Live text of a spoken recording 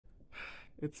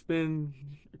It's been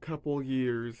a couple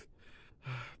years.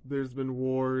 There's been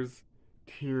wars,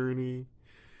 tyranny,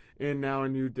 and now a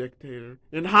new dictator.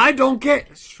 And I don't get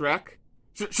Shrek.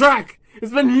 Shrek!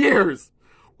 It's been years!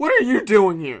 What are you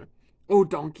doing here? Oh,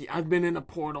 donkey, I've been in a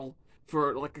portal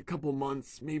for like a couple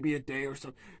months, maybe a day or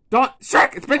so.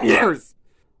 Shrek, it's been years!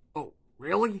 Oh,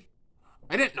 really?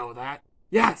 I didn't know that.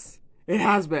 Yes, it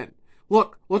has been.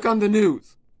 Look on the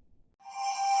news.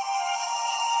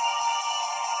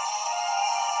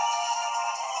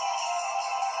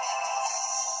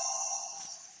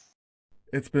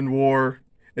 It's been war,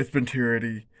 it's been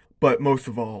tyranny, but most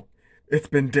of all, it's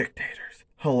been dictators.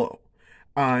 Hello,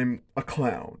 I'm a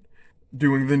clown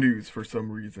doing the news for some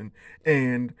reason,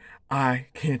 and I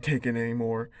can't take it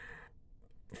anymore.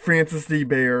 Francis D.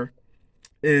 Bear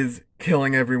is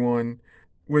killing everyone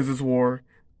with his war,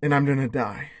 and I'm gonna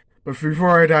die. But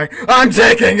before I die, I'm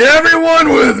taking everyone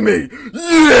with me!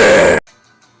 Yeah!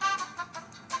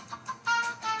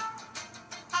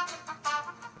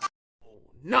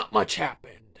 Not much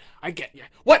happened. I get you.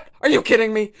 What? Are you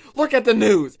kidding me? Look at the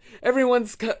news.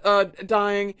 Everyone's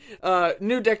dying.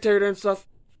 New dictator and stuff.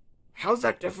 How's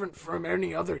that different from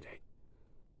any other day?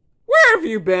 Where have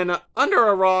you been? Under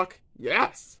a rock?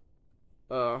 Yes.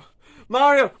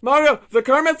 Mario, the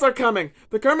Kermits are coming.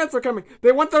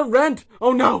 They want their rent.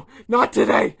 Oh no, not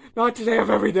today. Not today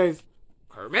of every days.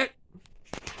 Kermit?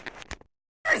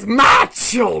 Where's my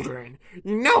children?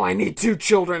 You know I need 2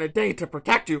 children a day to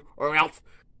protect you, or else...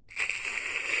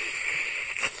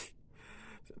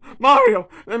 Mario,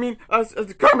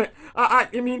 Kermit, I'll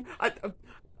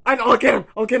get him,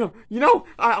 you know,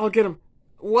 I'll get him.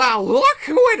 Wow, look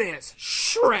who it is,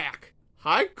 Shrek.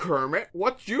 Hi, Kermit,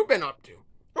 what you been up to?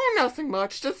 Oh, nothing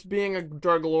much, just being a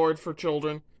drug lord for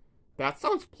children. That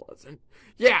sounds pleasant.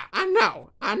 Yeah, I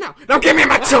know. Now give me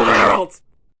my children or else!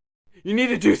 You need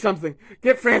to do something.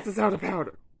 Get Francis out of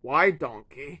powder. Why,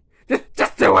 donkey?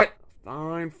 Just do it.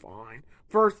 Fine.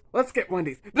 First, let's get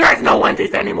Wendy's. There is no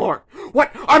Wendy's anymore.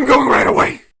 What? I'm going right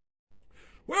away.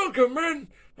 Welcome, men.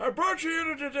 I brought you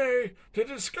here today to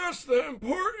discuss the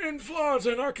important flaws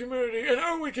in our community and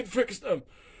how we can fix them.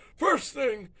 First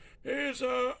thing is,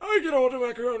 I get all the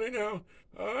macaroni now.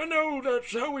 I know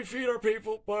that's how we feed our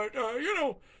people, but,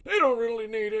 they don't really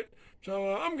need it.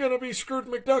 So I'm going to be Scrooge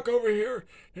McDuck over here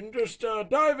and just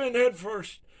dive in head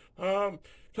first.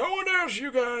 So I want to ask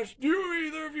you guys, do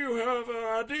either of you have an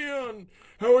idea on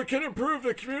how we can improve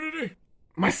the community?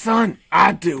 My son,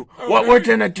 I do. Okay. What we're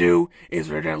going to do is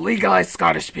we're going to legalize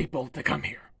Scottish people to come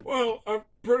here. Well, I'm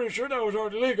pretty sure that was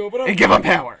already legal, but... And give them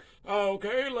power.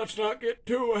 Okay, let's not get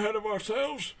too ahead of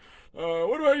ourselves.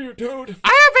 What about you, Toad?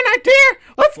 I have an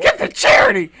idea. Let's give to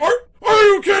charity. Are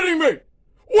you kidding me?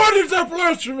 What is that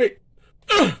blasphemy?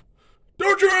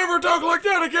 Don't you ever talk like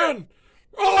that again!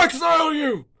 I'll exile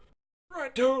you!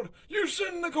 Right, Toad, you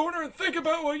sit in the corner and think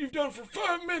about what you've done for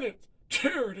 5 minutes.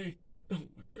 Charity. Oh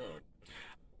my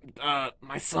god.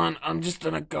 My son, I'm just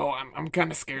gonna go. I'm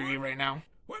kinda scared of you right now.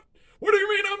 What do you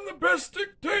mean I'm the best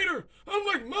dictator? I'm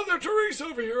like Mother Teresa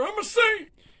over here. I'm a saint.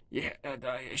 Yeah,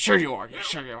 sure you are. Yeah,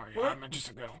 sure you are. What? I'm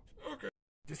just gonna go. Okay.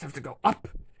 Just have to go up,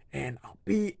 and I'll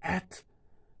be at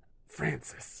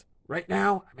Francis. Right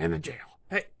now, I'm in the jail.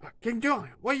 Hey, King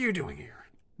Julian, what are you doing here?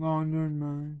 Laundering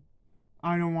mine.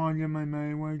 I don't want to get my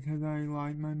money away because I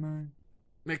like my money.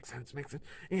 Makes sense.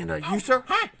 And, you, sir?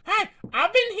 Hi.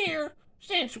 I've been here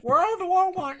since World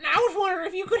War I, and I was wondering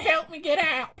if you could help me get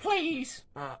out, please.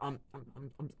 I'm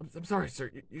sorry, sir.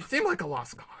 You seem like a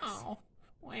lost cause. Oh,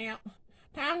 well,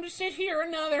 time to sit here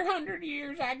another 100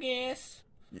 years, I guess.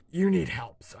 You need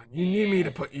help, son. You need me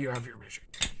to put you out of your mission.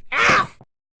 Ow!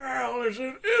 Well,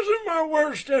 isn't my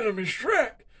worst enemy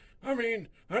Shrek? I mean,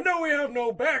 I know we have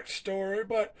no backstory,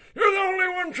 but you're the only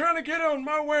one trying to get on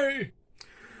my way.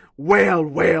 Well.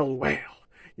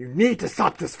 You need to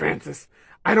stop this, Francis.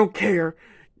 I don't care.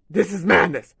 This is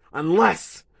madness.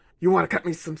 Unless you want to cut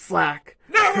me some slack.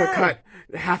 Never! Cut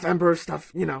half-ember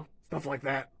stuff, stuff like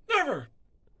that. Never!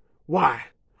 Why?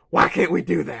 Why can't we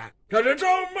do that? 'Cause it's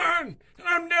all mine, and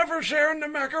I'm never sharing the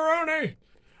macaroni.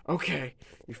 Okay,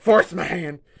 you forced my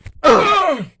hand.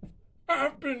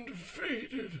 I've been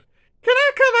defeated. Can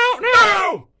I come out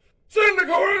now? No! Sit in the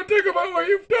corner and think about what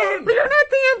you've done. But you're not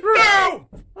the emperor. No!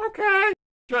 Okay.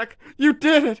 Shrek, you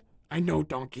did it. I know,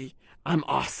 donkey. I'm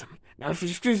awesome. Now, if you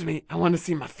excuse me, I want to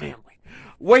see my family.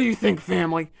 What do you think,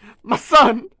 family? My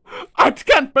son, I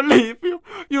can't believe you.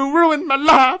 You ruined my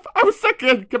life. I was second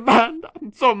in command.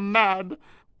 I'm so mad.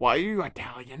 Why are you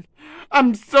Italian?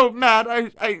 I'm so mad.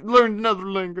 I learned another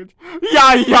language.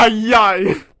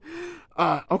 Yay.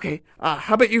 Okay.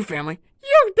 How about you, family?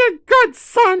 You did good,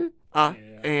 son.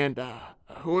 And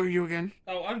who are you again?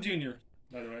 Oh, I'm Junior.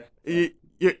 by the way.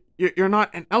 You're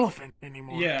not an elephant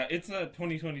anymore. Yeah, it's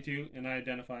 2022, and I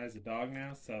identify as a dog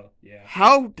now, so yeah.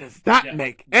 How does that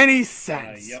make any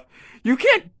sense? Yep. You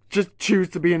can't just choose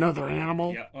to be another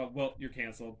animal. Yeah, well, you're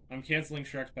canceled. I'm canceling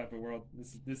Shrek's Pepper World.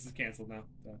 This is canceled now.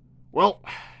 So. Well,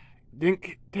 didn't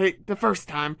take the first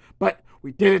time, but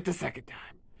we did it the second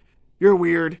time. You're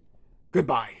weird.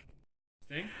 Goodbye.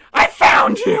 Thing? I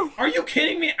found you! Are you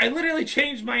kidding me? I literally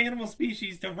changed my animal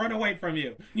species to run away from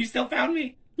you. You still found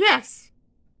me? Yes.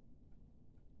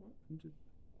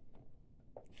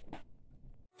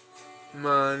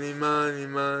 Money, money,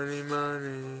 money,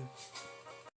 money.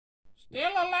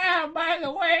 Still alive, by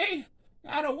the way.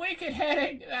 Got a wicked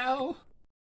headache, though.